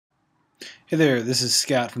Hey there, this is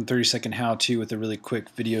Scott from 30 Second How To with a really quick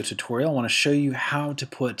video tutorial. I want to show you how to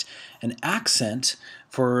put an accent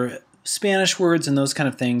for Spanish words and those kind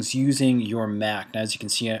of things using your Mac. Now, as you can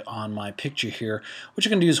see on my picture here, what you're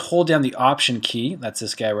going to do is hold down the Option key, that's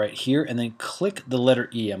this guy right here, and then click the letter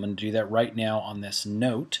E. I'm going to do that right now on this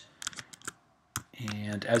note.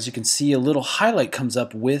 And as you can see, a little highlight comes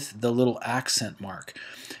up with the little accent mark.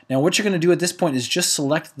 Now what you're going to do at this point is just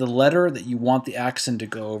select the letter that you want the accent to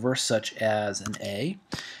go over, such as an A.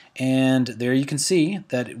 And there you can see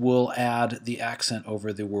that it will add the accent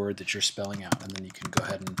over the word that you're spelling out. And then you can go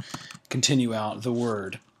ahead and continue out the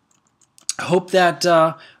word. Hope that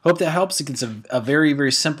helps. It's a very,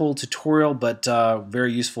 very simple tutorial, but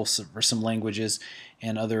very useful for some languages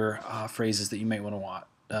and other phrases that you might want to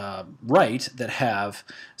write that have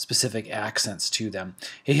specific accents to them.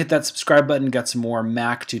 Hey, hit that subscribe button. Got some more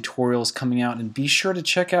Mac tutorials coming out, and be sure to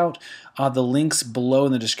check out the links below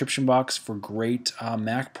in the description box for great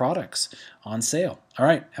Mac products on sale. All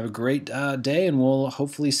right, have a great day, and we'll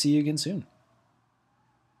hopefully see you again soon.